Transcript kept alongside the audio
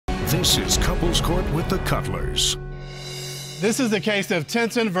This is Couples Court with the Cutlers. This is the case of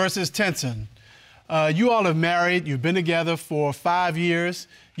Tinson versus Tinson. You all have married, you've been together for 5 years.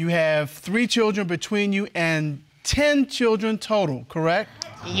 You have 3 children between you and 10 children total, correct?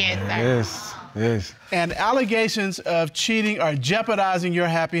 Yes, sir. Yes, yes. And allegations of cheating are jeopardizing your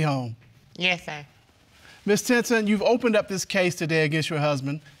happy home. Yes, sir. Ms. Tinson, you've opened up this case today against your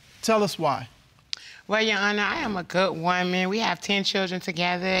husband. Tell us why. Well, Your Honor, I am a good woman. We have 10 children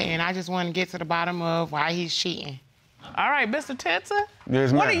together, and I just want to get to the bottom of why he's cheating. All right, Mr. Tinson.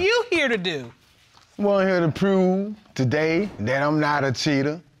 Yes, what ma'am. are you here to do? I'm here to prove today that I'm not a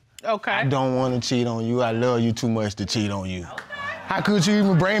cheater. Okay. I don't want to cheat on you. I love you too much to cheat on you. Okay. How could you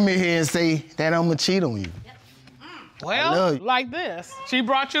even bring me here and say that I'm gonna cheat on you? Well, like this. She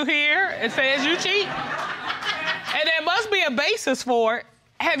brought you here and says you cheat. And there must be a basis for it.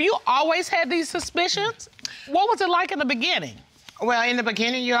 Have you always had these suspicions? What was it like in the beginning? Well, in the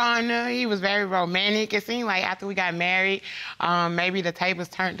beginning, Your Honor, he was very romantic. It seemed like after we got married, maybe the tables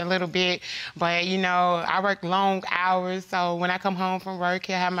turned a little bit. But, you know, I work long hours, so when I come home from work,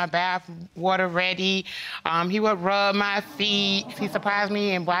 he'll have my bath water ready. He would rub my feet. He surprised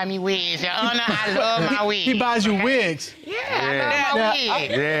me and buy me wigs. Your Honor, I love my wigs. He buys you wigs? Yeah, I love my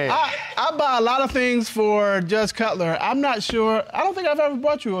wigs. I buy a lot of things for Judge Cutler. I'm not sure. I don't think I've ever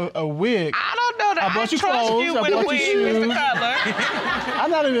bought you a wig. I don't know that I bought you trust clothes, you I with a bought you wig, shoes. Mr. Cutler.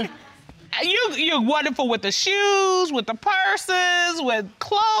 I'm not even... You're wonderful with the shoes, with the purses, with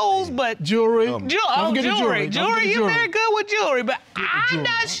clothes, but... Jewelry. Jewelry. You're very good with jewelry, but I'm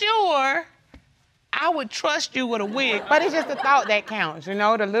not sure I would trust you with a wig. But it's just the thought that counts, you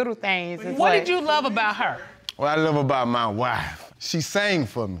know, the little things. What did you love about her? What I love about my wife, she sang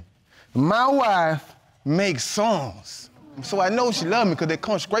for me. My wife makes songs. So I know she loves me because they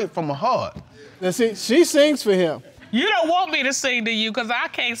come straight from her heart. Now, see, she sings for him. You don't want me to sing to you because I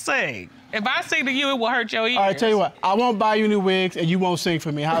can't sing. If I sing to you, it will hurt your ears. All right, tell you what. I won't buy you new wigs, and you won't sing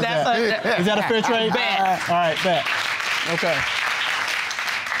for me. How's that? Is that a fair trade? Bet. All right, bet. Okay.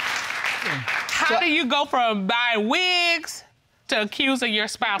 How do you go from buying wigs to accusing your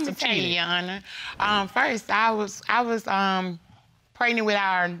spouse of cheating? Your Honor. First, I was pregnant with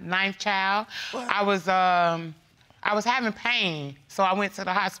our 9th child. I was having pain, so I went to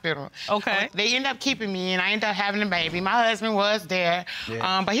the hospital. Okay. They ended up keeping me, and I ended up having a baby. My husband was there,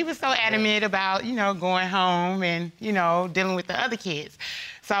 but he was so adamant about, you know, going home and, you know, dealing with the other kids.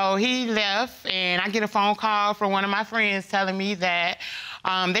 So he left, and I get a phone call from one of my friends telling me that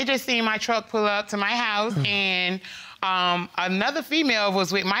they just seen my truck pull up to my house, and another female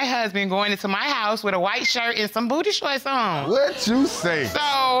was with my husband going into my house with a white shirt and some booty shorts on. What you say? So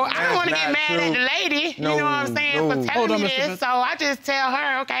I don't want to get mad at the lady, you know what I'm saying, for telling me this. So I just tell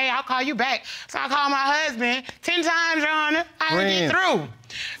her, okay, I'll call you back. So I call my husband 10 times, Your Honor. I didn't get through.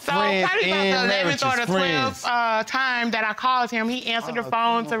 So probably about the 11th or the 12th time that I called him, he answered the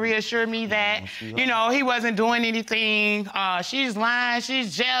phone to reassure me that, you know, he wasn't doing anything. She's lying,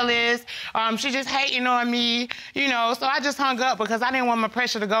 she's jealous, she's just hating on me, you know. So I just hung up because I didn't want my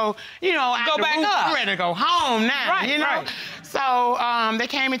pressure to go, you know, go back up. I'm ready to go home now, right, you know. Right. So they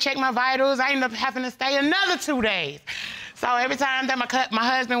came and checked my vitals. I ended up having to stay another 2 days. So every time that my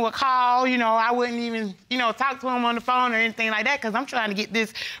husband would call, you know, I wouldn't even, you know, talk to him on the phone or anything like that because I'm trying to get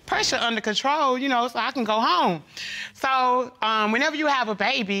this pressure under control, you know, so I can go home. So whenever you have a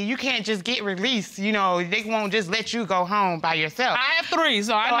baby, you can't just get released, you know. They won't just let you go home by yourself. I have 3,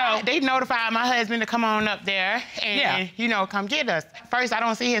 so I know. They notified my husband to come on up there and, you know, come get us. First, I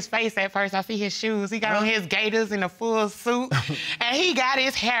don't see his face at first. I see his shoes. He got on his gaiters in a full suit, and he got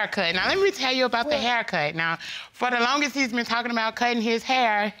his hair cut. Now, let me tell you about the haircut. Now, for the longest, he's been talking about cutting his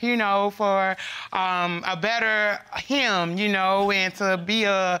hair, you know, for a better him, you know, and to be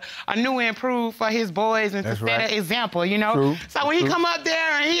a new and improved for his boys and to set an example, you know. True. So when he come up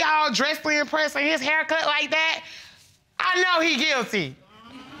there and he all dressed and impressed and his haircut like that, I know he guilty.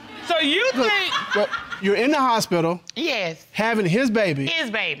 So you think... But you're in the hospital. Yes. Having his baby. His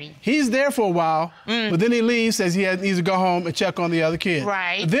baby. He's there for a while, but then he leaves, says he needs to go home and check on the other kid.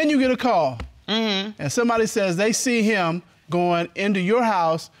 Right. But then you get a call. And somebody says they see him going into your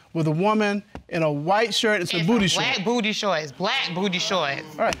house with a woman in a white shirt and some booty shorts. Black booty shorts. Black booty shorts.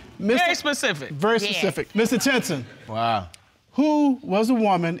 All right. Very specific. Very specific. Mr. Tinson. Wow. Who was the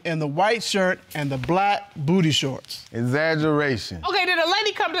woman in the white shirt and the black booty shorts? Exaggeration. Okay, did a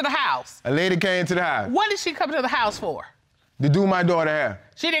lady come to the house? A lady came to the house. What did she come to the house for? To do my daughter hair.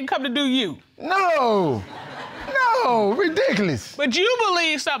 She didn't come to do you. No. No, ridiculous. But you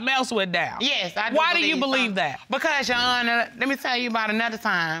believe something else went down. Yes, I do. Why do you believe that? Because, Your Honor, let me tell you about another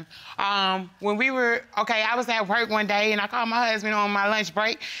time. When we were, I was at work one day and I called my husband on my lunch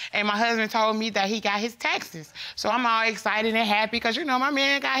break and my husband told me that he got his taxes. So I'm all excited and happy because, you know, my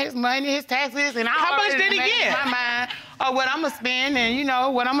man got his money, his taxes, and how much did he get? In my mind of what I'm gonna spend and, you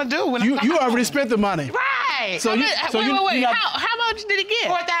know, what I'm gonna do. When you already spent the money. Right. So wait. How much did he get?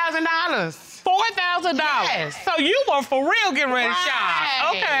 $4,000. $4,000. Yes. So you were for real getting ready to shop.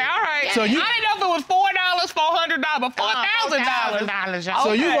 Okay, all right. Yes. So I didn't know if it was $400, but $4,000. $4,000.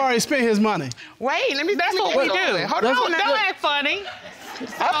 So you've already spent his money. Wait, That's what we do. Hold on. Don't act funny.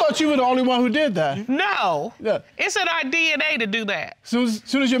 I thought you were the only one who did that. No. Yeah. It's in our DNA to do that. Soon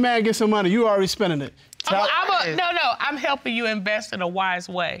as your man gets some money, you already spending it. I'm helping you invest in a wise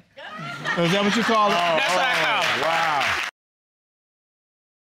way. Is that what you call it? That's what I call it. Wow.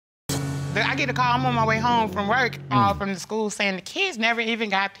 I get a call, I'm on my way home from work, from the school saying the kids never even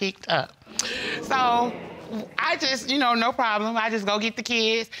got picked up. So I just, you know, no problem. I just go get the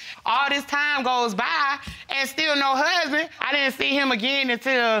kids. All this time goes by and still no husband. I didn't see him again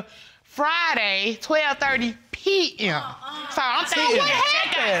until Friday, 12:30 p.m. So I'm thinking, what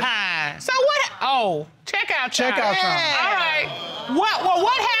happened? So what? Oh, checkout time. Checkout time. All right.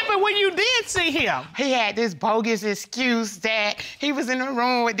 What happened when you did see him? He had this bogus excuse that he was in the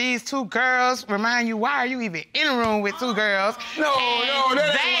room with these two girls. Remind you, why are you even in a room with two girls? No,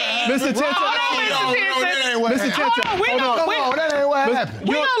 that ain't Mr. Tinson. that ain't what happened. Hold on, that ain't what happened.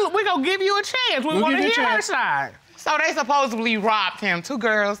 We're going to give you a chance. We want to hear her side. So they supposedly robbed him. Two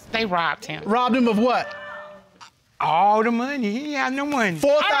girls, they robbed him. Robbed him of what? All the money. He didn't have no money. $4,000?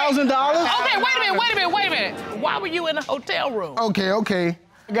 Okay, wait a minute. Why were you in the hotel room? Okay.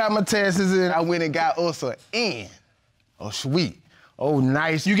 I got my taxes in. I went and got us an inn. Oh, sweet. Oh,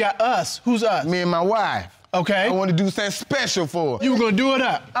 nice. You got us. Who's us? Me and my wife. Okay. I want to do something special for her. You were going to do it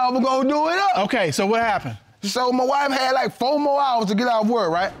up? I was going to do it up. Okay, so what happened? So my wife had like 4 more hours to get out of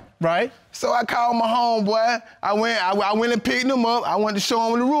work, right? Right. So I called my homeboy. I went and picked him up. I wanted to show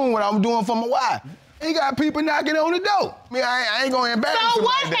him in the room what I was doing for my wife. He got people knocking on the door. I ain't gonna embarrass him. So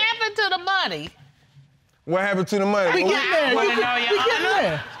what like happened to the money? What happened to the money? We get there. We get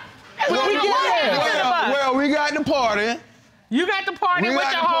there. Well, we got the party. You got the party with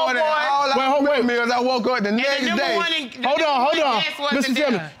your homeboy. I woke up the next day. Hold on. Mr.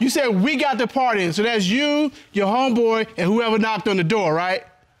 Tillman, you said we got the party, so that's you, your homeboy, and whoever knocked on the door, right?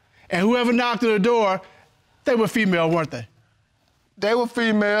 And whoever knocked on the door, they were female, weren't they? They were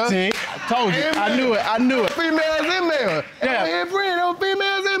females. See, I told you. I knew it. Females and males. Yeah. They were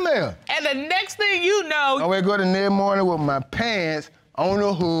females and males. And the next thing you know... I wake up the next morning with my pants on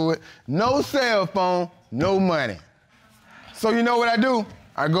the hood, no cell phone, no money. So you know what I do?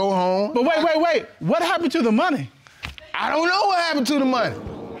 I go home. But wait. What happened to the money? I don't know what happened to the money.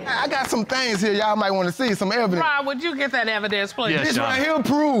 I got some things here y'all might want to see, some evidence. Ron, would you get that evidence, please? Yes, this right here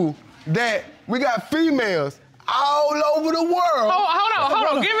prove that we got females all over the world. Hold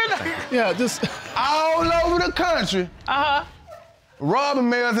on. Give it. Yeah, just all over the country. Robbing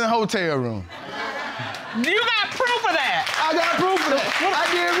males in hotel room. You got proof of that? I got proof of that. I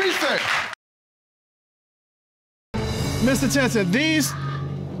did research. Mr. Tinson,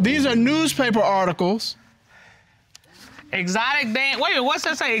 these are newspaper articles. Exotic dance. Wait a minute, what's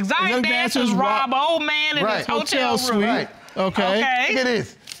that say? Exotic dancers rob old man in his hotel room. Suite. Right. Okay. Look at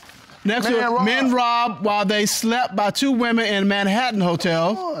this. Next one, men robbed while they slept by 2 women in Manhattan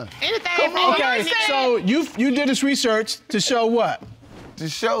hotel. Okay, so you did this research to show what? To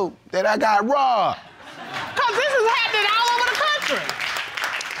show that I got robbed. Because this is happening all over the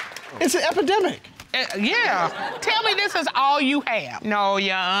country. It's an epidemic. Yeah. Tell me this is all you have. No,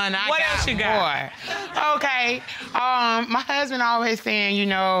 Your Honor. What else you got? More. Okay. My husband always saying, you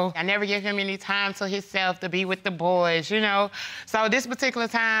know, I never give him any time to himself to be with the boys, you know. So this particular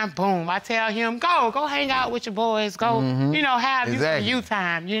time, boom, I tell him, go hang out with your boys. Go, you know, have you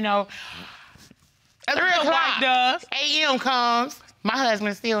time, you know. 3 o'clock, 8 a.m. comes, my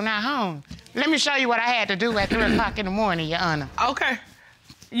husband's still not home. Let me show you what I had to do at 3 o'clock in the morning, Your Honor. Okay.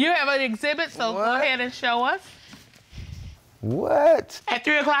 You have an exhibit, so go ahead and show us. What? At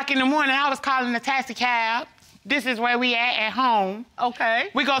 3 o'clock in the morning, I was calling the taxi cab. This is where we at home. Okay.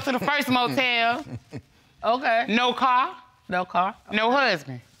 We go to the first motel. Okay. No car. No car. Okay. No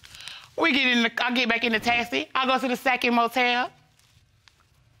husband. I get back in the taxi. I go to the second motel.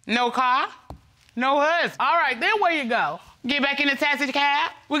 No car. No husband. All right, then where you go? Get back in the taxi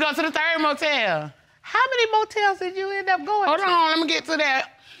cab. We go to the third motel. How many motels did you end up going to? Hold on, let me get to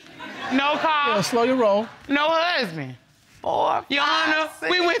that. No car. Yeah, slow your roll. No husband. 4, 5, Your Honor, 6.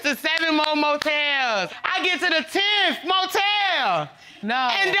 we went to 7 more motels. I I get to the 10th motel. No.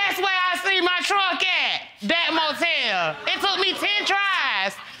 And that's where I see my truck at, that motel. It took me 10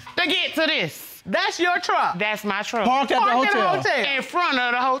 tries to get to this. That's your truck? That's my truck. Parked at the hotel. In front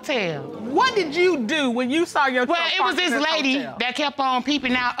of the hotel. What did you do when you saw your truck? Well, it was this lady hotel? that kept on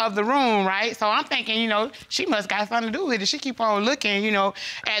peeping out of the room, right? So I'm thinking, you know, she must got something to do with it. She keep on looking, you know,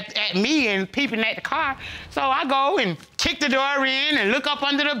 at me and peeping at the car. So I go and kick the door in and look up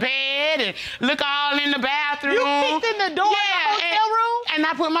under the bed and look all in the bathroom. You kicked in the door in the hotel room? And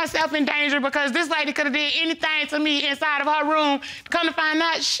I put myself in danger because this lady could have did anything to me inside of her room. Come to find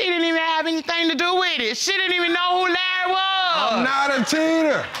out, she didn't even have anything to do with it. She didn't even know who Larry was. I'm not a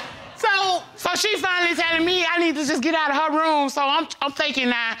cheater. So she finally telling me I need to just get out of her room. So I'm thinking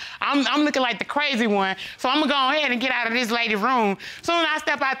now, I'm looking like the crazy one. So I'm gonna go ahead and get out of this lady's room. Soon as I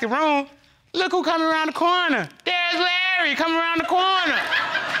step out the room, look who coming around the corner. There's Larry coming around the corner.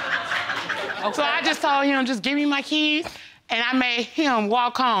 Okay. So I just told him, just give me my keys, and I made him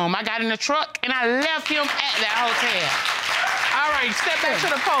walk home. I got in the truck, and I left him at that hotel. All right, step back to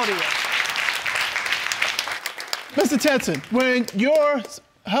the podium. Mr. Tinson, when your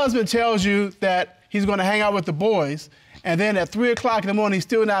husband tells you that he's going to hang out with the boys, and then at 3 o'clock in the morning he's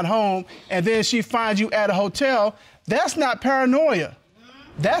still not home, and then she finds you at a hotel, that's not paranoia.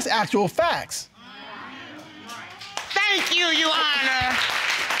 That's actual facts. Thank you, Your Honor.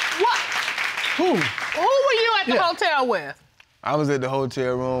 What? Who? Who were you at the hotel with? I was at the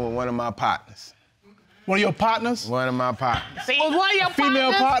hotel room with one of my partners. One of your partners? One of my partners. See, Was one of your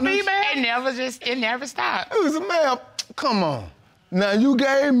female partners? Female? It never stopped. It was a man. Come on. Now you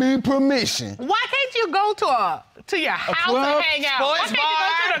gave me permission. Why can't you go to your house club, and hang out? Why sports can't you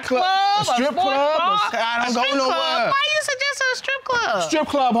go to the bar, club, a strip sports club, bar, I don't a go strip nowhere. club? Why you suggesting a strip club? Strip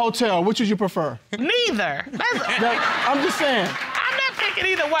club, hotel, which would you prefer? Neither. I'm just saying. I'm not picking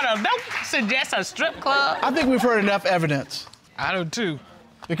either one of them. Don't suggest a strip club. I think we've heard enough evidence. I do too.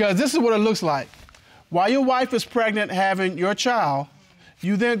 Because this is what it looks like. While your wife is pregnant having your child,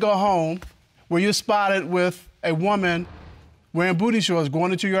 you then go home where you're spotted with a woman wearing booty shorts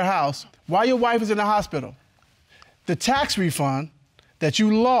going into your house while your wife is in the hospital. The tax refund that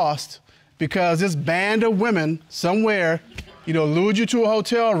you lost because this band of women somewhere, lured you to a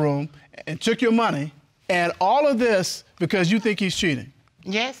hotel room and took your money, and all of this because you think he's cheating.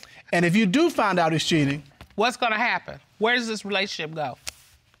 Yes. And if you do find out he's cheating, what's gonna happen? Where does this relationship go?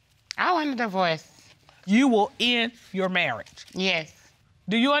 I want a divorce. You will end your marriage. Yes.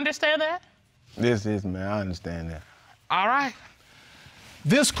 Do you understand that? This is, man, I understand that. All right.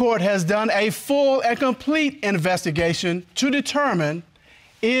 this court has done a full and complete investigation to determine,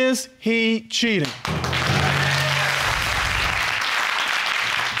 is he cheating?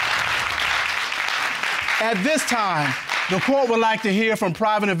 At this time, the court would like to hear from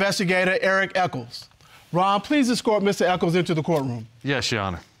private investigator Eric Eccles. Ron, please escort Mr. Eccles into the courtroom. Yes, Your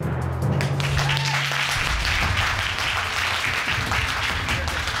Honor.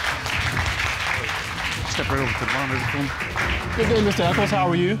 Step right over to the monitor for me. Good day, Mr. Eccles. How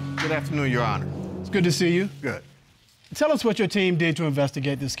are you? Good afternoon, Your Honor. It's good to see you. Good. Tell us what your team did to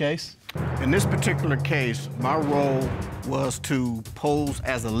investigate this case. In this particular case, my role was to pose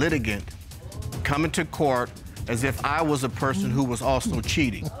as a litigant, coming to court as if I was a person who was also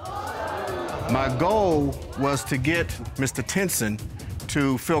cheating. My goal was to get Mr. Tinson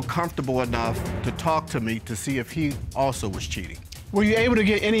to feel comfortable enough to talk to me to see if he also was cheating. Were you able to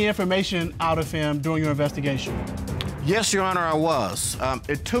get any information out of him during your investigation? Yes, Your Honor, I was.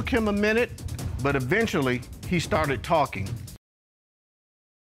 It took him a minute, but eventually he started talking.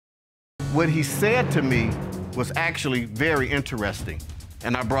 What he said to me was actually very interesting,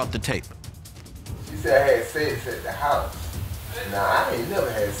 and I brought the tape. She said I had sex at the house. Nah, I ain't never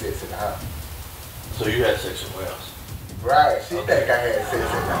had sex at the house. So you had sex somewhere else? Right, she think I had sex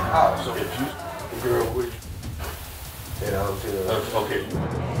at the house. So if you... The girl with in a hotel. Okay.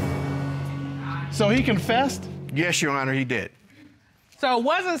 So he confessed? Yes, Your Honor, he did. So it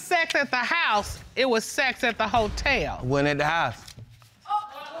wasn't sex at the house, it was sex at the hotel. Wasn't at the house.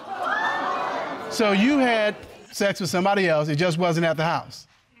 So you had sex with somebody else, it just wasn't at the house.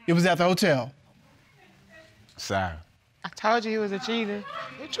 It was at the hotel. Sorry. I told you he was a cheater.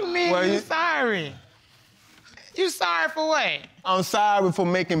 What you mean Well, you you- sorry? You sorry for what? I'm sorry for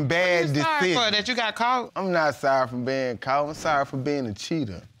making bad You sorry decisions. for that you got caught? I'm not sorry for being caught. I'm sorry for being a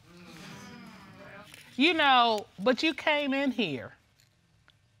cheater. You know, but you came in here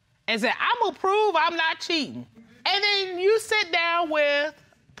and said, I'm gonna prove I'm not cheating. And then you sit down with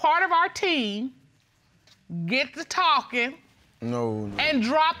part of our team, get to talking, No. and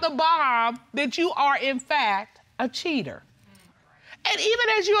drop the bomb that you are, in fact, a cheater. And even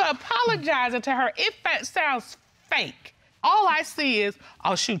as you're apologizing to her, it sounds fake. All I see is,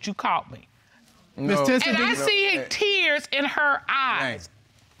 oh, shoot, you caught me. Ms. Tinson, and I see tears in her eyes.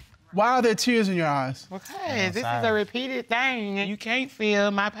 Why are there tears in your eyes? Because this is a repeated thing, and you can't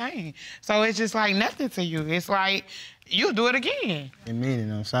feel my pain. So it's just like nothing to you. It's like, you do it again. I mean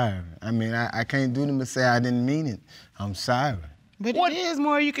it, I'm sorry. I mean, I can't do them and say I didn't mean it. I'm sorry. But it is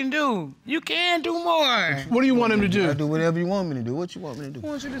more you can do. You can do more. What do you want him to do? I do whatever you want me to do. What you want me to do? I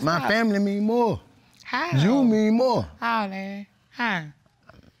want you to My stop. family mean more. How? You mean more. How, Larry? How?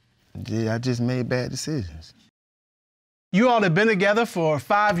 Yeah, I just made bad decisions. You all have been together for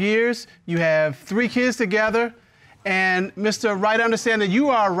 5 years. You have 3 kids together. And Mr. Wright, I understand that you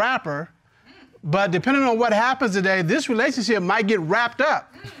are a rapper, but depending on what happens today, this relationship might get wrapped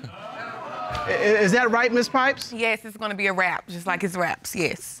up. Is that right, Ms. Pipes? Yes, it's gonna be a rap, just like his raps,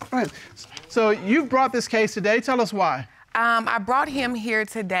 yes. Right. So you've brought this case today. Tell us why. I brought him here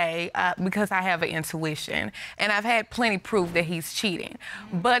today because I have an intuition, and I've had plenty proof that he's cheating,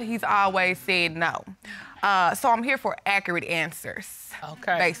 but he's always said no. So I'm here for accurate answers,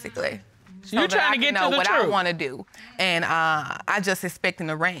 basically. So you're trying to get to the what truth. I want to do, and I just expecting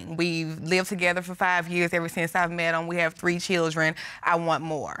the ring. We've lived together for 5 years. Ever since I've met him, we have 3 children. I want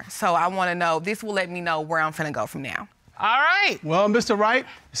more, so I want to know. This will let me know where I'm finna go from now. All right. Well, Mr. Wright,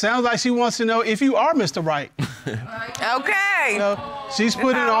 it sounds like she wants to know if you are Mr. Wright. Okay. You know, she's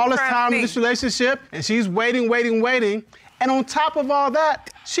put in all this time in this relationship, and she's waiting. And on top of all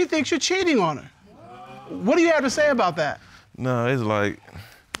that, she thinks you're cheating on her. What do you have to say about that? No, it's like,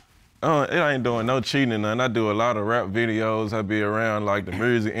 it ain't doing no cheating or nothing. I do a lot of rap videos. I be around like the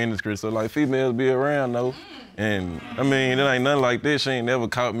music industry, so like females be around though. And I mean, it ain't nothing like this. She ain't never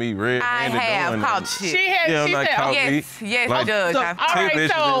caught me red-handed. I have caught shit. She has. Yeah, she like said, caught me. Yes, like, Judge. So, all right,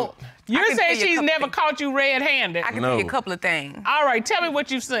 so you're saying she's never things. caught you red-handed? I can tell you a couple of things. All right, tell me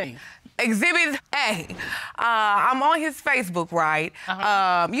what you've seen. Exhibit A. I'm on his Facebook, right?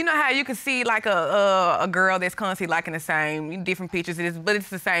 You know how you can see like a girl that's constantly liking the same different pictures, but it's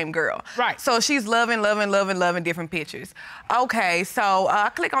the same girl. Right. So she's loving different pictures. Okay, so I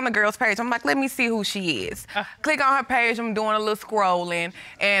click on the girl's page. I'm like, let me see who she is. Click on her page. I'm doing a little scrolling,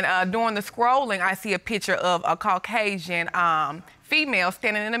 and during the scrolling, I see a picture of a Caucasian female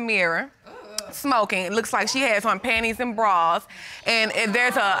standing in a mirror. Smoking. It looks like she has on panties and bras, and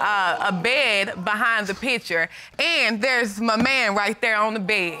there's a bed behind the picture, and there's my man right there on the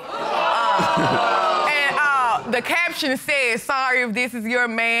bed. And the caption says, "Sorry if this is your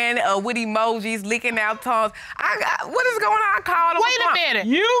man," with emojis, licking out tongues. What is going on? I called him. Wait a minute.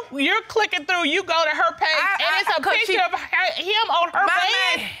 You're clicking through. You go to her page, and it's a picture of him on her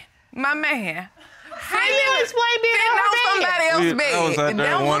bed. My man. How you explain being on her bed? Somebody else's bed. I was out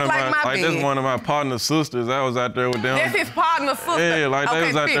there with one of my bed. this is one of my partner's sisters. I was out there with them. That's his partner's sister. Yeah, like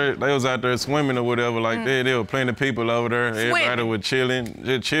they was out there swimming or whatever. Like there were plenty of people over there. Everybody was chilling,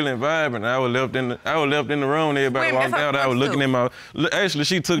 just chilling, vibing. I was left in the room. Everybody walked out. I was looking in my. Actually,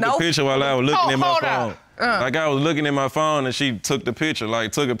 she took the picture while I was looking in my phone. Like I was looking in my phone and she took the picture.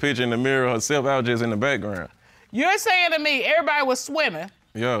 Like took a picture in the mirror herself. I was just in the background. You're saying to me everybody was swimming.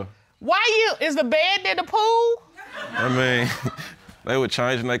 Yeah. Why is the bed in the pool? I mean, they were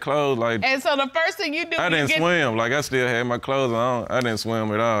changing their clothes like. And so the first thing you do. I didn't swim. Like I still had my clothes on. I didn't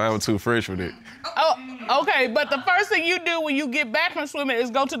swim at all. I was too fresh with it. Oh, okay. But the first thing you do when you get back from swimming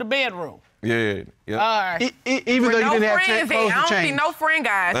is go to the bedroom. Yeah. All right. Even though you didn't have clothes to change. I don't see no friend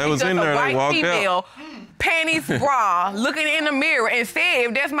guys. They was in there. They walked out. Panties, bra, looking in the mirror and said,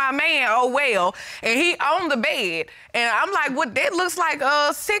 if that's my man, oh well. And he on the bed. And I'm like, what, that looks like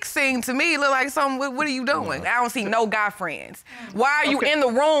a sex scene to me. Look like something, what are you doing? I don't see no guy friends. Why are you in the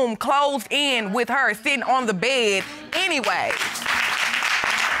room closed in with her sitting on the bed anyway?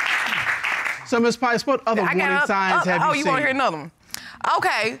 So, Ms. Pipes, what other warning signs have you seen? Oh, you want to hear another one?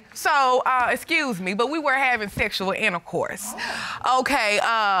 Okay, so, excuse me, but we were having sexual intercourse. Okay,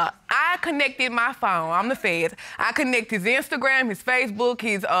 I connected my phone, I'm the feds. I connect his Instagram, his Facebook,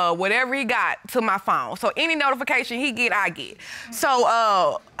 his whatever he got to my phone. So any notification he get, I get.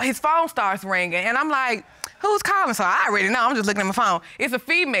 So his phone starts ringing, and I'm like, who's calling? So I already know, I'm just looking at my phone. It's a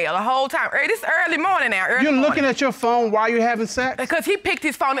female the whole time. This early morning now, You're looking at your phone while you're having sex? Because he picked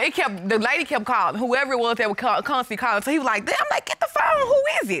his phone, the lady kept calling, whoever it was that was constantly calling. So he was like, I'm like, get the phone, who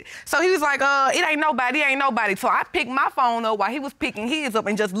is it? So he was like, it ain't nobody. So I picked my phone up while he was picking his up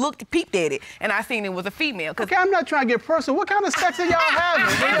and just peeped at it. And I seen it was a female. Okay, I'm not trying to get personal. What kind of sex are y'all having?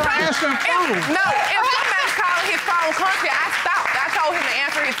 Y'all answering phones? No, if somebody's calling his phone constantly, I stopped. I told him to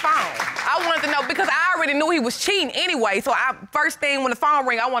answer his phone. I wanted to know because I already knew he was cheating anyway. So first thing when the phone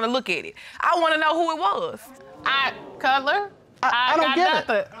ring, I want to look at it. I want to know who it was. Cutler, I don't get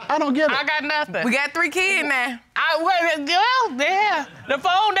it. I don't get it. I got nothing. We got 3 kids now. Yeah. The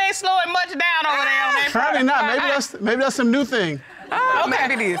phone ain't slowing much down over there on that. Probably not. Maybe that's some new thing. Okay.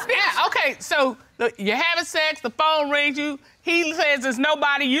 Maybe it is. Yeah, okay, so you're having sex, the phone rings you, he says it's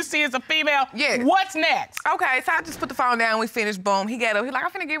nobody, you see it's a female. Yeah. What's next? Okay, so I just put the phone down, we finished, boom. He got up, he's like,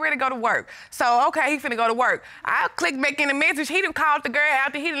 I'm finna get ready to go to work. So, okay, he finna go to work. I clicked back in the message, he done called the girl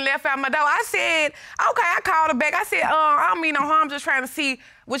after he done left out my door. I said, okay, I called her back. I said, I don't mean no harm, just trying to see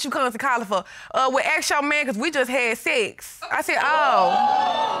what you come to call her for. Well, ask your man, because we just had sex. I said,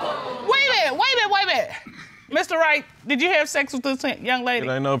 oh. Wait a minute. Mr. Wright, did you have sex with this young lady?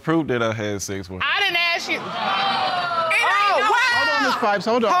 There ain't no proof that I had sex with her. I didn't ask you. Hold on, Miss Pipes,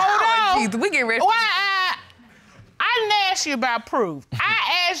 hold on. Hold on. We getting ready. Well, I didn't ask you about proof.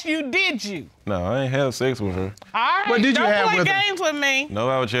 I asked you, did you? No, I ain't have sex with her. All right, What did you have don't with play her? games with me. No,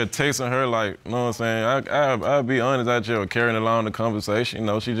 I was just texting her like, you know what I'm saying? I'll be honest, I just was carrying along the conversation. You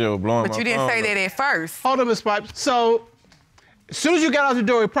know, she just was blowing my phone. But you didn't say that at first. Hold on, Miss Pipes. So, as soon as you got out the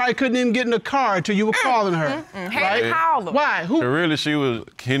door, you probably couldn't even get in the car until you were calling her. Had to call her. Why? Who? Really, she was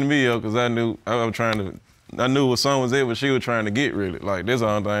hitting me up because I knew what song was it, but she was trying to get really. Like, that's the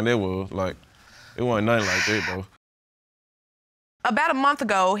only thing that was. Like, it wasn't nothing like that, though. About a month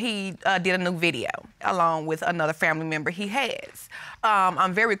ago, he did a new video along with another family member he has.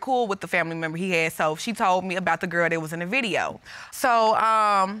 I'm very cool with the family member he has, so she told me about the girl that was in the video. So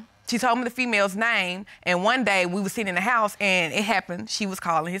she told me the female's name, and one day we were sitting in the house, and it happened, she was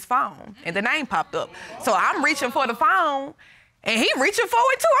calling his phone, and the name popped up. So I'm reaching for the phone, and he reaching for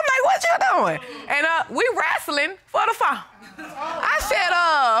it too. I'm like, what you doing? And we wrestling for the phone. I said,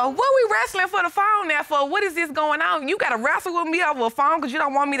 what we wrestling for the phone now for? What is this going on? You gotta wrestle with me over a phone because you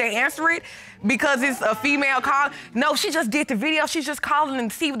don't want me to answer it because it's a female call? No, she just did the video. She's just calling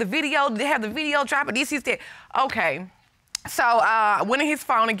and see the video. They have the video dropping. This is that. Okay. So I went in his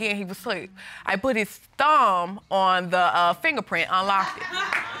phone again. He was asleep. I put his thumb on the fingerprint, unlocked it.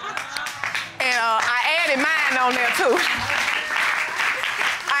 And I added mine on there too.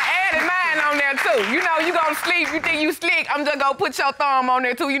 On there too. You know, you gonna sleep, you think you slick, I'm just gonna put your thumb on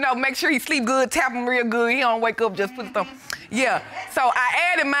there too. You know, make sure he sleep good, tap him real good. He don't wake up, just put his thumb. Yeah, so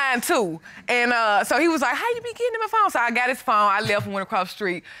I added mine too. And so he was like, how you be getting in my phone? So I got his phone, I left and went across the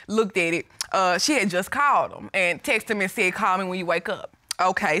street, looked at it. She had just called him and texted him and said, call me when you wake up.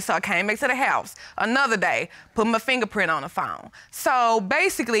 Okay, so I came back to the house. Another day, put my fingerprint on the phone. So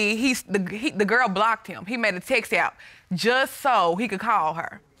basically, the girl blocked him. He made a text out just so he could call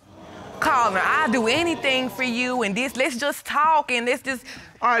her. Calling her, I'll do anything for you, and let's just talk, and let's just...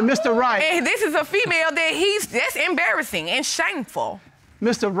 All right, Mr. Wright. And this is a female that's embarrassing and shameful.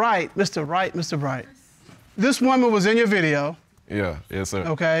 Mr. Wright. This woman was in your video. Yeah, yes, sir.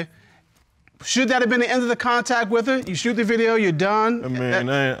 Okay. Should that have been the end of the contact with her? You shoot the video, you're done? I mean,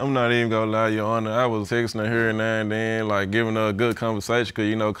 I'm not even gonna lie, Your Honor. I was texting her now and then, like giving her a good conversation, because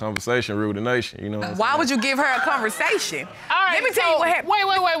you know, conversation rule the nation, you know what I'm Why saying? would you give her a conversation? All right, let me tell you what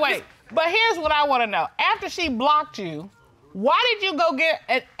happened. Wait. But here's what I want to know. After she blocked you, why did you go get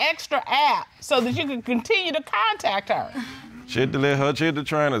an extra app so that you could continue to contact her? Shit to let her, shit to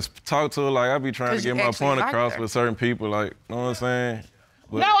trying to talk to her, like I be trying to get my point across with certain people, like, you know what I'm saying?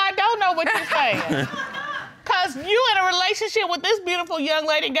 But... No, I don't know what you're saying. Because you in a relationship with this beautiful young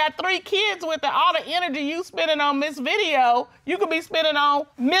lady, got 3 kids with her. All the energy you spending on Miss Video, you could be spending on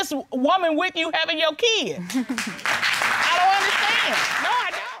Miss Woman with you having your kids. I don't understand. No, I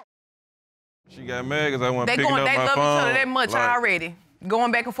don't. She got mad because I wasn't picking up my phone. They love each other that much already.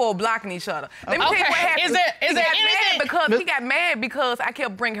 Going back and forth, blocking each other. Let me tell you what happened. He got mad because I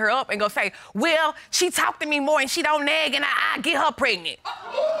kept bringing her up and go say, well, she talked to me more and she don't nag and I get her pregnant.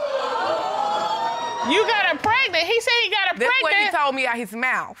 You got her pregnant? He said he got her pregnant. That's what he told me out his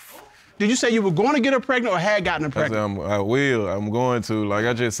mouth. Did you say you were going to get her pregnant or had gotten her pregnant? I said, I will. I'm going to. Like,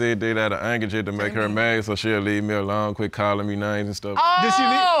 I just said that out of anger just to make her mad so she'll leave me alone, quit calling me names and stuff.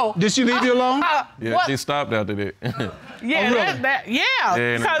 Oh! Did she leave you alone? Yeah, what? She stopped after that. Yeah,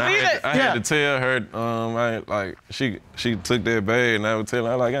 And I had to tell her, she took that bag, and I would tell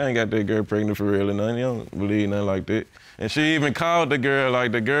her, I ain't got that girl pregnant for real, and nothing. You don't believe nothing like that. And she even called the girl,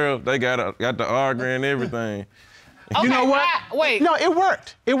 they got the arguing and everything. You know what? Wait. No, it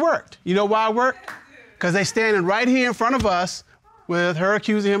worked. It worked. You know why it worked? Because they standing right here in front of us with her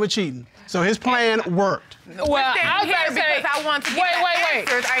accusing him of cheating. So his plan worked. Well, I was gonna say, I want to get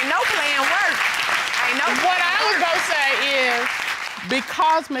answers. Ain't no plan worked. What I was gonna say is,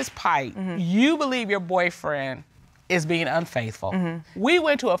 because Miss Pike, you believe your boyfriend is being unfaithful. We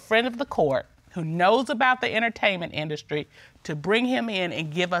went to a friend of the court who knows about the entertainment industry to bring him in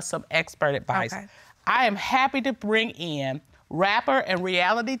and give us some expert advice. Okay. I am happy to bring in rapper and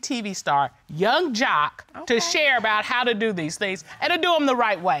reality TV star Yung Joc to share about how to do these things and to do them the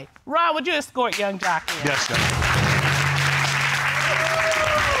right way. Ron, would you escort Yung Joc in? Yes, sir.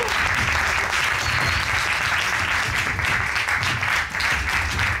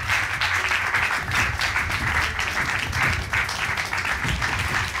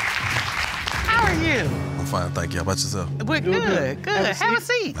 How are you? I'm fine, thank you. How about yourself? We're good, good. Have a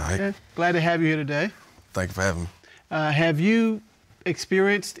seat. All right. Okay. Glad to have you here today. Thank you for having me. Have you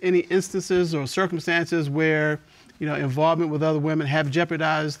experienced any instances or circumstances where, involvement with other women have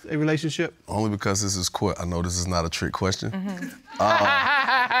jeopardized a relationship? Only because this is court. I know this is not a trick question. Mm-hmm.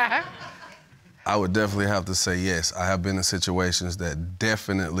 I would definitely have to say yes. I have been in situations that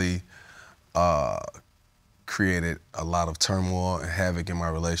definitely created a lot of turmoil and havoc in my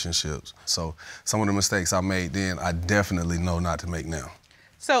relationships. So some of the mistakes I made then, I definitely know not to make now.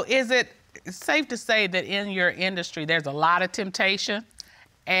 So is it safe to say that in your industry, there's a lot of temptation?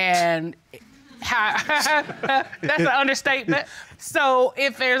 And that's an understatement. So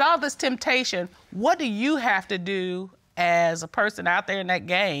if there's all this temptation, what do you have to do as a person out there in that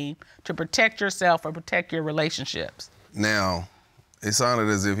game to protect yourself or protect your relationships? Now, it sounded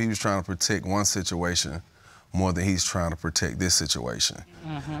as if he was trying to protect one situation more than he's trying to protect this situation.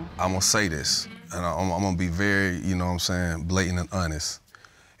 Mm-hmm. I'm gonna say this, and I'm gonna be very, blatant and honest.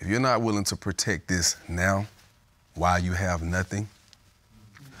 If you're not willing to protect this now, while you have nothing,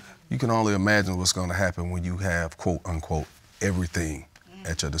 you can only imagine what's gonna happen when you have, quote unquote, everything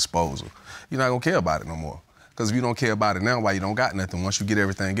at your disposal. You're not gonna care about it no more. Because if you don't care about it now, while you don't got nothing, once you get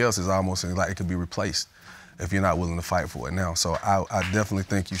everything else, it's almost like it could be replaced if you're not willing to fight for it now. So I definitely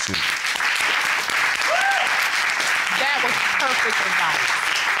think you should. That was perfect advice.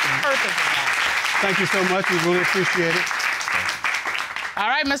 Perfect advice. Thank you so much. We really appreciate it. All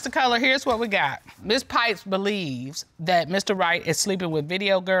right, Mr. Cutler, here's what we got. Ms. Pipes believes that Mr. Wright is sleeping with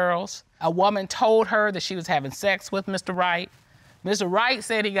video girls. A woman told her that she was having sex with Mr. Wright. Mr. Wright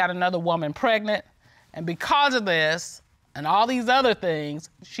said he got another woman pregnant. And because of this and all these other things,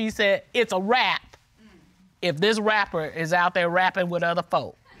 she said it's a rap if this rapper is out there rapping with other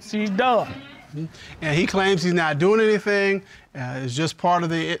folk. She's done. And he claims he's not doing anything. It's just part of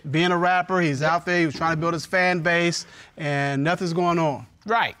being a rapper. He's out there, he was trying to build his fan base, and nothing's going on.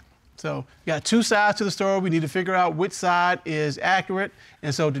 Right. So you got two sides to the story. We need to figure out which side is accurate.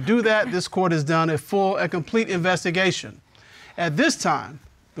 And so to do that, this court has done a full and complete investigation. At this time,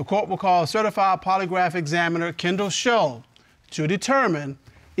 the court will call certified polygraph examiner Kendall Shull to determine,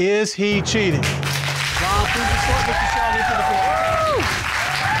 is he cheating? Ron, please escort Mr. Shull into the court.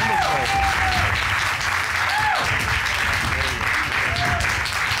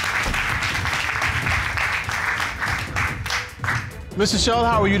 Mr. Shull,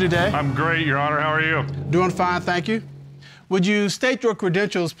 how are you today? I'm great, Your Honor. How are you? Doing fine, thank you. Would you state your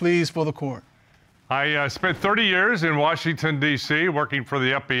credentials, please, for the court? I spent 30 years in Washington, D.C., working for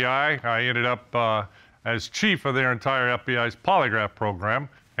the FBI. I ended up as chief of their entire FBI's polygraph program.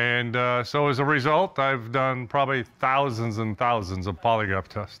 And so as a result, I've done probably thousands and thousands of polygraph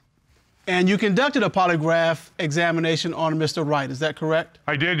tests. And you conducted a polygraph examination on Mr. Wright, is that correct?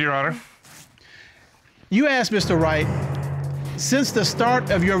 I did, Your Honor. You asked Mr. Wright, since the start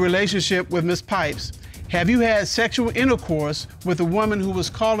of your relationship with Ms. Pipes, have you had sexual intercourse with a woman who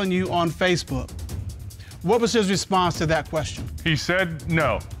was calling you on Facebook? What was his response to that question? He said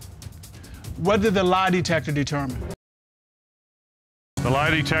no. What did the lie detector determine? The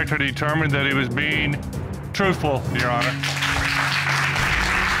lie detector determined that he was being truthful, Your Honor.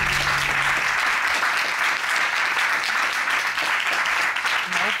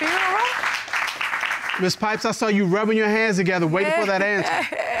 Ms. Pipes, I saw you rubbing your hands together, waiting for that answer.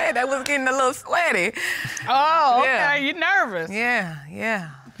 That was getting a little sweaty. Oh, okay. Yeah. You nervous?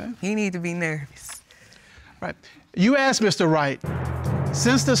 Yeah. Okay. You need to be nervous. Right. You asked Mr. Wright,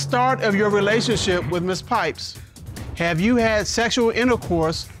 since the start of your relationship with Ms. Pipes, have you had sexual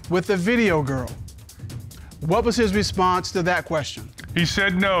intercourse with the video girl? What was his response to that question? He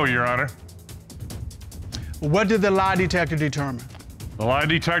said no, Your Honor. What did the lie detector determine? The lie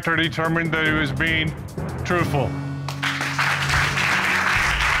detector determined that he was being truthful.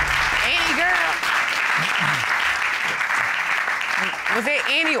 Any girl? Was it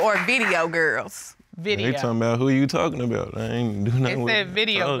any or video girls? Video. They talking about who you talking about. I ain't do nothing It with said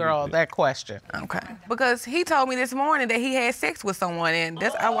video girl, that question. Okay. Because he told me this morning that he had sex with someone, and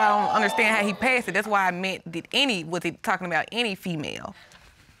that's why I don't understand how he passed it. That's why I meant, was he talking about any female?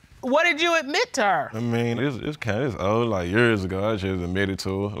 What did you admit to her? I mean, it's old, like years ago. I just admitted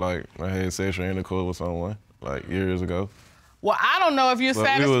to her, like I had sexual intercourse with someone, like years ago. Well, I don't know if you're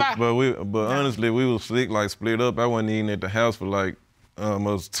satisfied. But honestly, we was split up. I wasn't even at the house for like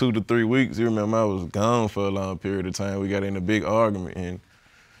almost 2 to 3 weeks. You remember I was gone for a long period of time. We got in a big argument, and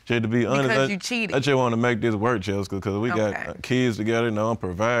to be honest, because you cheated. I just want to make this work, Jessica, because we got kids together. You know, I'm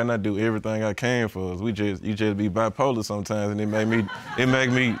providing. I do everything I can for us. You just be bipolar sometimes, and it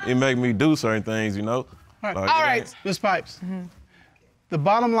make me do certain things. You know. All right, Ms. Pipes. The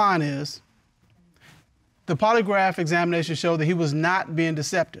bottom line is, the polygraph examination showed that he was not being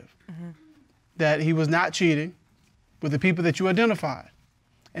deceptive, that he was not cheating with the people that you identified.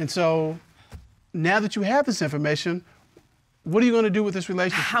 And so, now that you have this information, what are you going to do with this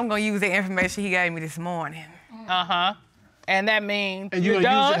relationship? I'm going to use the information he gave me this morning. And that means and you're going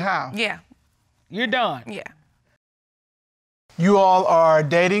to use it how? Yeah. You're done? Yeah. You all are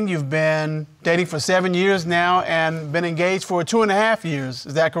dating. You've been dating for 7 years now and been engaged for 2.5 years.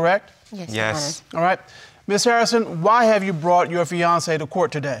 Is that correct? Yes. All right. Ms. Harrison, why have you brought your fiancé to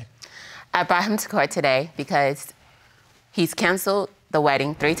court today? I brought him to court today because he's canceled the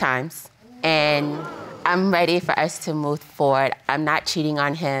wedding 3 times, and I'm ready for us to move forward. I'm not cheating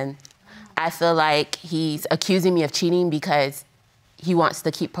on him. I feel like he's accusing me of cheating because he wants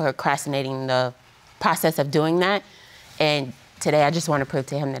to keep procrastinating the process of doing that. And today I just want to prove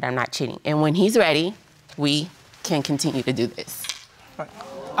to him that I'm not cheating. And when he's ready, we can continue to do this.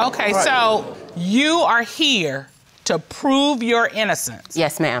 Okay, so you are here to prove your innocence.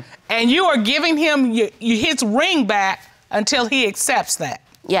 Yes, ma'am. And you are giving him his ring back until he accepts that.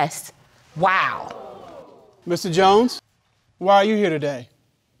 Yes. Wow. Mr. Jones, why are you here today?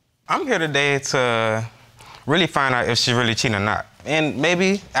 I'm here today to really find out if she's really cheating or not. And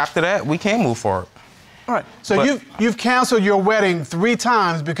maybe after that, we can move forward. All right, so you've canceled your wedding 3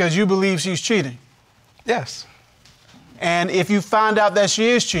 times because you believe she's cheating? Yes. And if you find out that she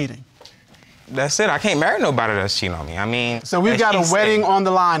is cheating? That's it. I can't marry nobody that's cheating on me. I mean... So we've got a wedding on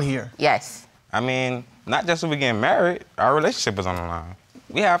the line here? Yes. I mean, not just if we getting married, our relationship is on the line.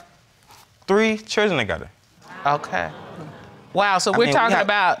 We have 3 children together. Okay. Wow, so we're talking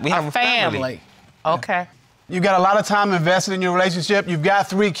about a family. Okay. You've got a lot of time invested in your relationship. You've got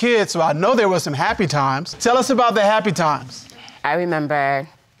 3 kids, so I know there were some happy times. Tell us about the happy times. I remember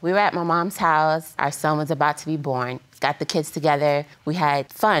we were at my mom's house. Our son was about to be born. Got the kids together. We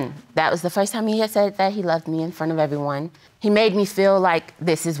had fun. That was the first time he had said that he loved me in front of everyone. He made me feel like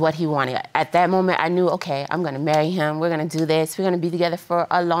this is what he wanted. At that moment, I knew, okay, I'm gonna marry him. We're gonna do this. We're gonna be together for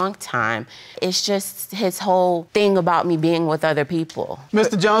a long time. It's just his whole thing about me being with other people.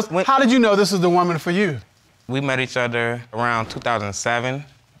 Mr. Jones, how did you know this was the woman for you? We met each other around 2007.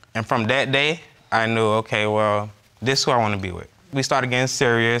 And from that day, I knew, okay, well, this is who I want to be with. We started getting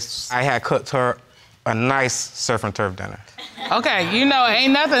serious. I had cooked her a nice surf and turf dinner. Okay, you know,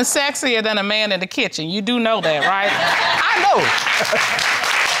 ain't nothing sexier than a man in the kitchen. You do know that, right? I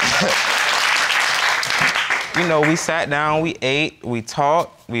know. You know, we sat down, we ate, we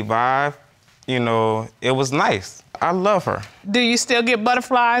talked, we vibed. You know, it was nice. I love her. Do you still get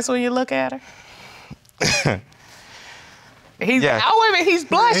butterflies when you look at her? Yes. Oh, wait a minute, he's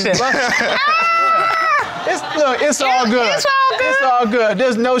blushing. It's all good. It's all good. It's all good.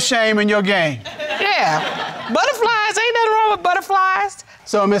 There's no shame in your game. Yeah. Butterflies, ain't nothing wrong with butterflies.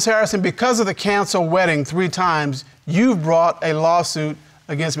 So, Ms. Harrison, because of the canceled wedding 3 times, you've brought a lawsuit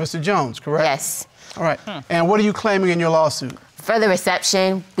against Mr. Jones, correct? Yes. All right. And what are you claiming in your lawsuit? For the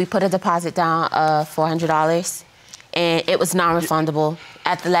reception, we put a deposit down of $400, and it was non-refundable.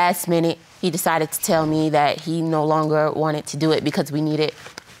 At the last minute, he decided to tell me that he no longer wanted to do it because we needed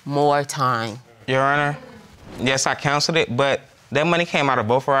more time. Your Honor, yes, I canceled it, but that money came out of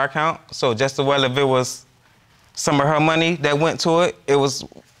both of our accounts. So just as well if it was some of her money that went to it, it was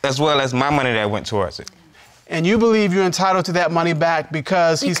as well as my money that went towards it. And you believe you're entitled to that money back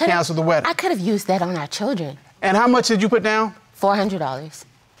because he's canceled the wedding? I could have used that on our children. And how much did you put down? $400.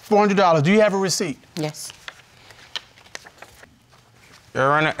 $400. Do you have a receipt? Yes.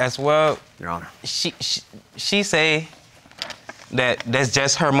 Your Honor, as well, Your Honor, she say that that's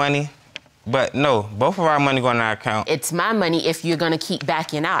just her money, but no, both of our money going in our account. It's my money if you're gonna keep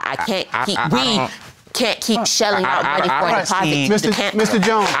backing out. I can't can't keep shelling out money for a deposit. Mr.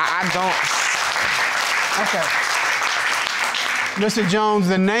 Jones. I don't. Okay. Mr. Jones,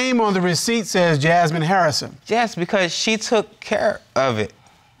 the name on the receipt says Jasmine Harrison. Yes, because she took care of it.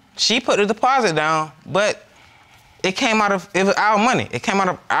 She put the deposit down, but it was our money. It came out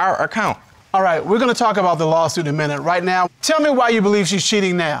of our account. All right, we're gonna talk about the lawsuit in a minute. Right now, tell me why you believe she's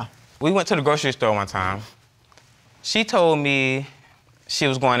cheating now. We went to the grocery store one time. She told me she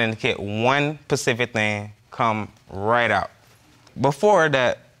was going in to get one specific thing, come right out. Before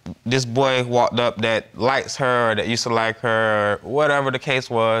that, this boy walked up that likes her or that used to like her or whatever the case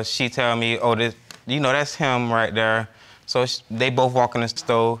was. She tell me, oh, this, you know, that's him right there. So they both walk in the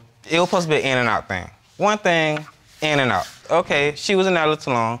store. It was supposed to be an in and out thing. One thing, in and out. Okay, she was in there a little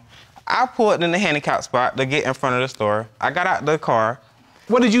too long. I pulled in the handicap spot to get in front of the store. I got out the car.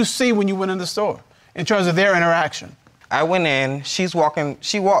 What did you see when you went in the store in terms of their interaction? I went in, she's walking,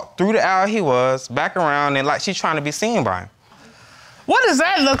 she walked through the aisle he was, back around, and like she's trying to be seen by him. What does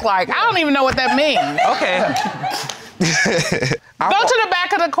that look like? I don't even know what that means. Okay. Go to the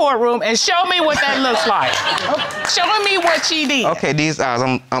back of the courtroom and show me what that looks like. Show me what she did. Okay, these eyes,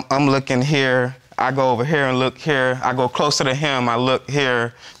 I'm looking here. I go over here and look here. I go closer to him, I look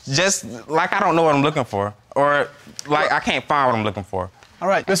here. Just like I don't know what I'm looking for. Or like I can't find what I'm looking for. All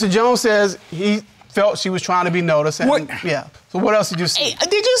right, Mr. Jones says he felt she was trying to be noticed. And, yeah. So what else did you see? Hey,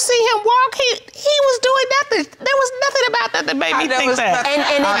 did you see him walk? He was doing nothing. There was nothing about that that made me think that. And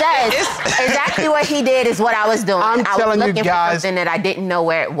it does. Exactly what he did is what I was doing. I'm telling you looking guys. for something that I didn't know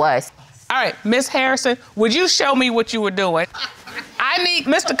where it was. All right, Miss Harrison, would you show me what you were doing? I need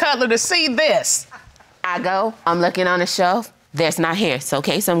Mr. Cutler to see this. I go, I'm looking on the shelf. There's not here. So,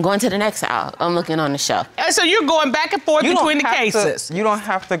 okay, so I'm going to the next aisle. I'm looking on the shelf. And so you're going back and forth between the cases. You don't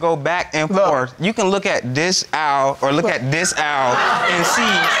have to go back and forth. You can look at this aisle or look at this aisle and see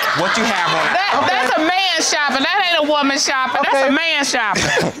what you have on it. That's a man shopping. That ain't a woman shopping. That's a man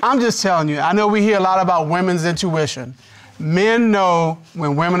shopping. I'm just telling you, I know we hear a lot about women's intuition. Men know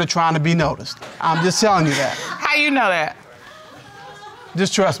when women are trying to be noticed. I'm just telling you that. How you know that?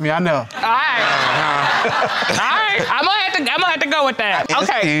 Just trust me, I know. All right. All right. I'm gonna have to go with that.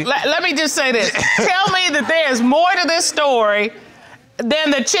 Okay, let me just say this. Tell me that there's more to this story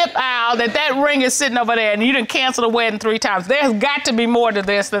than the chip aisle, that ring is sitting over there and you didn't cancel the wedding 3 times. There's got to be more to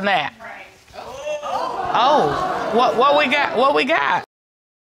this than that. Oh, what we got? What we got?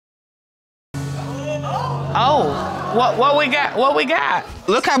 Oh, what we got? What we got?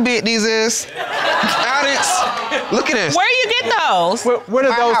 Look how big these is. Look at this. Where you get those? Where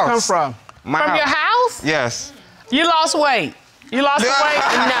did those come from? From your house? Yes. You lost weight. You lost weight?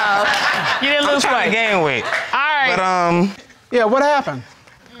 No. You didn't lose weight. I'm trying to gain weight. All right. But yeah, what happened?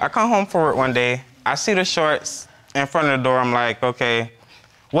 I come home from work one day. I see the shorts in front of the door. I'm like, okay,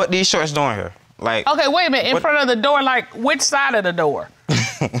 what these shorts doing here? Like. Okay, wait a minute. In front of the door, like which side of the door?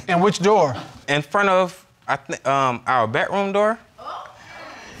 And which door? In front of our bedroom door.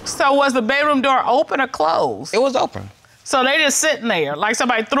 So was the bedroom door open or closed? It was open. So they just sitting there, like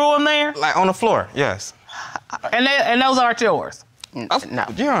somebody threw them there? Like on the floor, yes. And those aren't yours? No.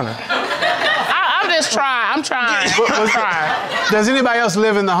 Your Honor. I'm just trying. I'm trying. Does anybody else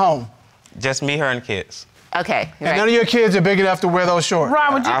live in the home? Just me, her, and kids. Okay. And none of your kids are big enough to wear those shorts?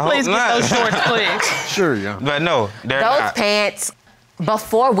 Ron, would you please get those shorts, please? Sure, yeah. But no, they're not. Those pants,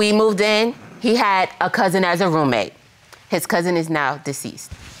 before we moved in, he had a cousin as a roommate. His cousin is now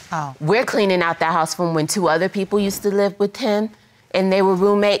deceased. Oh. We're cleaning out that house from when 2 other people used to live with him, and they were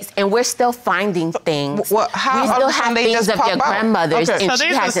roommates, and we're still finding things. We still have things of your grandmother's, and so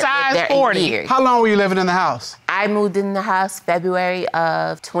she hasn't lived there in years. How long were you living in the house? I moved in the house February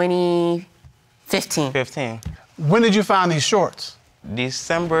of 2015. When did you find these shorts?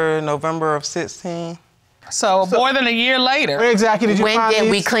 November of 16. So more than a year later. Where exactly did you find these? When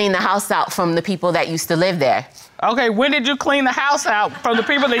did we clean the house out from the people that used to live there? Okay, when did you clean the house out from the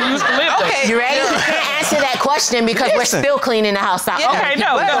people that used to live there? You ready? You can't answer that question because we're still cleaning the house out. Yeah. Okay,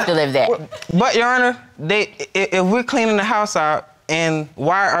 no. Used to live there. But, Your Honor, if we're cleaning the house out, and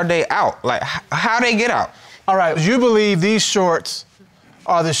why are they out? Like, how they get out? All right, you believe these shorts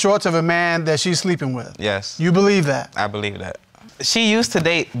are the shorts of a man that she's sleeping with? Yes. You believe that? I believe that. She used to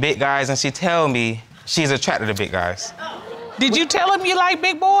date big guys, and she tell me she's attracted to big guys. Did you tell him you like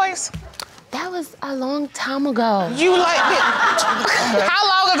big boys? That was a long time ago. You like it? How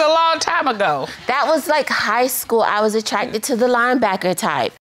long is a long time ago? That was like high school. I was attracted to the linebacker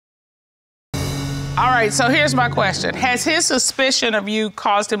type. All right, so here's my question. Has his suspicion of you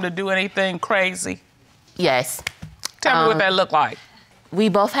caused him to do anything crazy? Yes. Tell me what that looked like. We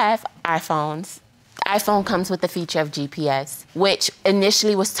both have iPhones. The iPhone comes with the feature of GPS, which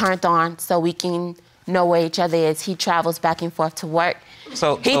initially was turned on so we can know where each other is. He travels back and forth to work.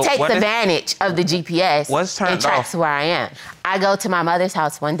 So he takes advantage of the GPS and tracks where I am. I go to my mother's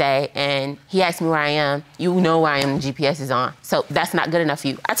house one day and he asks me where I am. You know where I am, the GPS is on. So that's not good enough for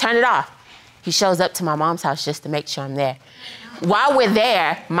you. I turn it off. He shows up to my mom's house just to make sure I'm there. While we're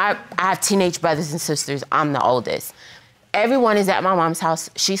there, I have teenage brothers and sisters. I'm the oldest. Everyone is at my mom's house.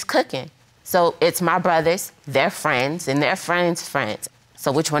 She's cooking. So it's my brothers, their friends, and their friends' friends.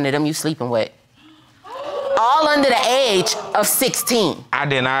 So which one of them you sleeping with? all under the age of 16. I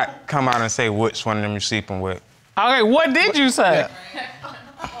did not come out and say which one of them you're sleeping with. Okay, what did you say?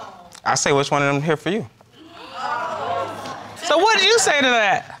 I say which one of them here for you. So what did you say to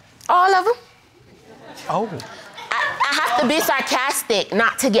that? All of them. Oh. I have to be sarcastic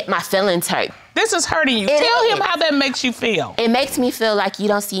not to get my feelings hurt. This is hurting you. Tell him how that makes you feel. It makes me feel like you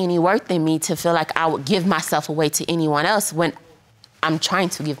don't see any worth in me, to feel like I would give myself away to anyone else when I'm trying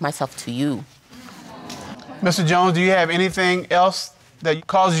to give myself to you. Mr. Jones, do you have anything else that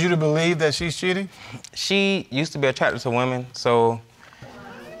causes you to believe that she's cheating? She used to be attracted to women, so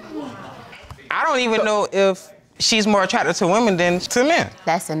I don't even know if she's more attracted to women than to men.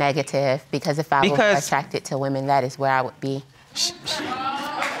 That's a negative, because if I were attracted to women, that is where I would be.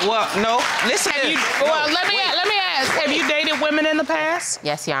 Well, no, listen. Let me ask, have you dated women in the past?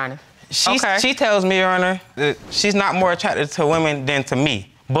 Yes, Your Honor. She tells me, Your Honor, that she's not more attracted to women than to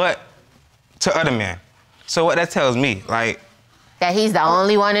me, but to other men. So what that tells me, like... That he's the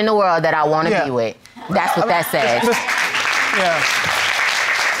only one in the world that I want to be with. That's what that says.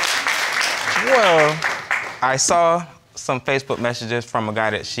 Well, I saw some Facebook messages from a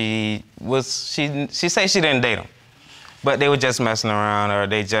guy that she said she didn't date him, but they were just messing around or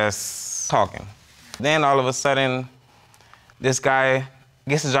they just talking. Then all of a sudden, this guy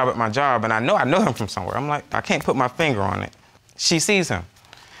gets a job at my job, and I know him from somewhere. I'm like, I can't put my finger on it. She sees him.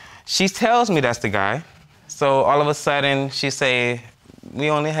 She tells me that's the guy. So all of a sudden, she say, we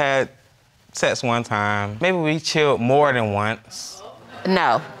only had sex one time. Maybe we chilled more than once.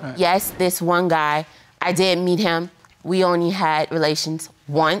 No. Yes, this one guy, I did meet him. We only had relations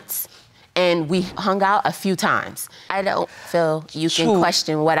once, and we hung out a few times. I don't feel you can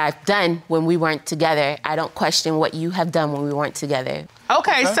question what I've done when we weren't together. I don't question what you have done when we weren't together.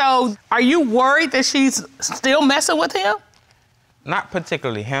 Okay, so are you worried that she's still messing with him? Not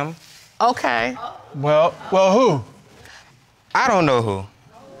particularly him. Okay. Well, who? I don't know who.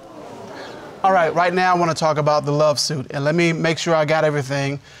 All right now I want to talk about the love suit, and let me make sure I got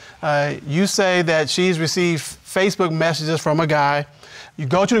everything. You say that she's received Facebook messages from a guy. You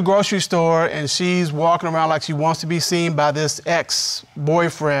go to the grocery store, and she's walking around like she wants to be seen by this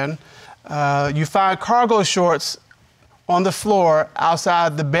ex-boyfriend. You find cargo shorts on the floor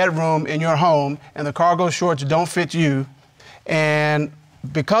outside the bedroom in your home, and the cargo shorts don't fit you. And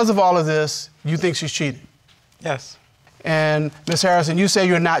because of all of this, you think she's cheating? Yes. And Ms. Harrison, you say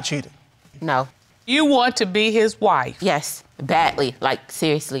you're not cheating? No. You want to be his wife? Yes, badly, like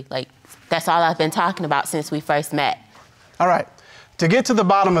seriously. Like, that's all I've been talking about since we first met. All right. To get to the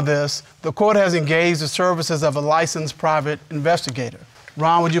bottom of this, the court has engaged the services of a licensed private investigator.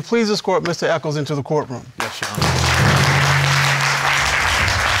 Ron, would you please escort Mr. Eccles into the courtroom? Yes, Your Honor.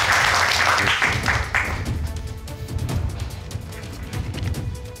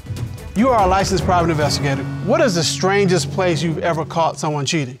 You are a licensed private investigator. What is the strangest place you've ever caught someone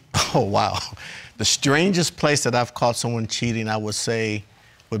cheating? Oh, wow. The strangest place that I've caught someone cheating, I would say,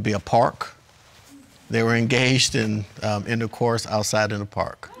 would be a park. They were engaged in intercourse outside in the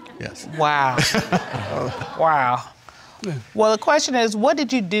park. Yes. Wow. Wow. Well, the question is, what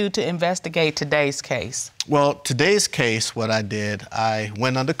did you do to investigate today's case? Well, today's case, what I did, I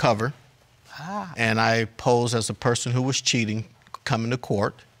went undercover, and I posed as a person who was cheating, coming to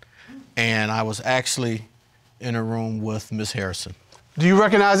court, and I was actually in a room with Ms. Harrison. Do you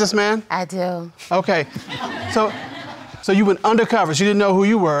recognize this man? I do. Okay. So you went undercover. She didn't know who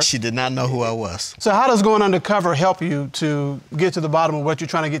you were. She did not know who I was. So how does going undercover help you to get to the bottom of what you're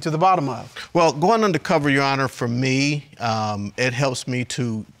trying to get to the bottom of? Well, going undercover, Your Honor, for me, it helps me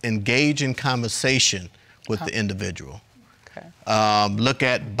to engage in conversation with the individual. Okay. Look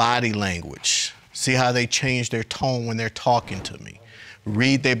at body language. See how they change their tone when they're talking to me.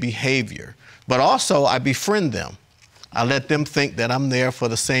 Read their behavior. But also, I befriend them. I let them think that I'm there for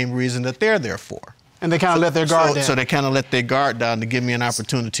the same reason that they're there for. And they kind of let their guard down. So they kind of let their guard down to give me an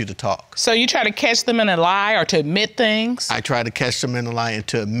opportunity to talk. So you try to catch them in a lie or to admit things? I try to catch them in a lie and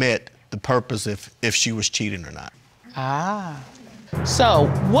to admit the purpose if she was cheating or not. Ah. So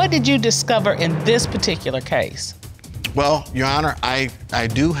what did you discover in this particular case? Well, Your Honor, I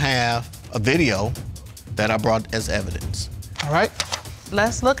do have a video that I brought as evidence. All right.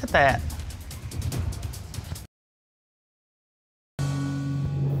 Let's look at that.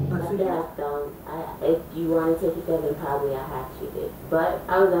 If you want to take it there, then probably I have cheated. But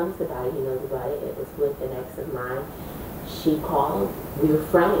I was honest about it. He knows about it. It was with an ex of mine. She called. We were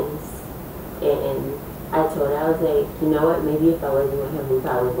friends. And I told her, I was like, you know what? Maybe if I wasn't with him, we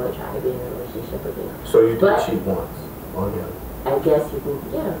probably would try to be in a relationship again. So you did cheat once? Oh, yeah. I guess you can,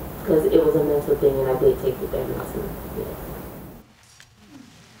 yeah. Because it was a mental thing, and I did take it there mentally. Yeah.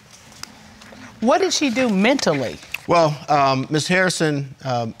 What did she do mentally? Well, Ms. Harrison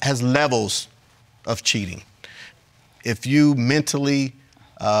has levels of cheating. If you mentally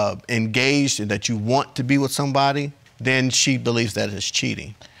engaged and that you want to be with somebody, then she believes that is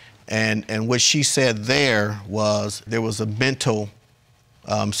cheating. And what she said there was a mental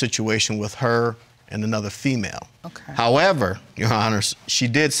situation with her and another female. Okay. However, Your Honors, she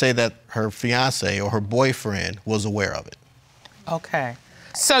did say that her fiancé or her boyfriend was aware of it. Okay.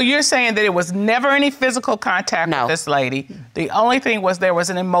 So you're saying that it was never any physical contact with this lady. The only thing was there was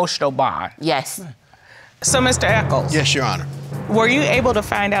an emotional bond. Yes. So, Mr. Eccles. Yes, Your Honor. Were you able to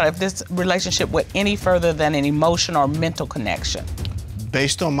find out if this relationship went any further than an emotional or mental connection?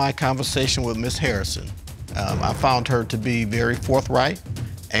 Based on my conversation with Ms. Harrison, I found her to be very forthright,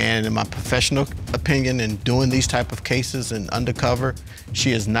 and in my professional opinion, in doing these type of cases and undercover,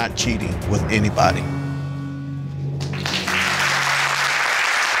 she is not cheating with anybody.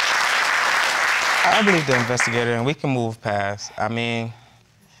 I believe the investigator, and we can move past. I mean,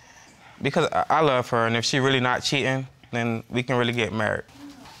 because I love her, and if she's really not cheating, then we can really get married.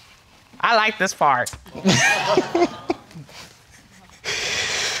 I like this part. Okay.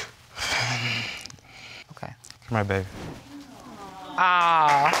 Come here, baby.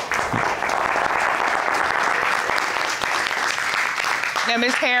 Now,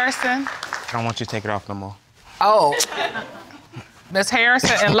 Miss Harrison. I don't want you to take it off no more. Oh. Miss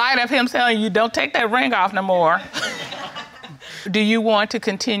Harrison, in light of him telling you, don't take that ring off no more, do you want to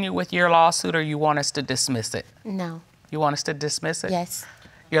continue with your lawsuit or you want us to dismiss it? No. You want us to dismiss it? Yes.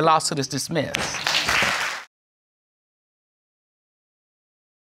 Your lawsuit is dismissed.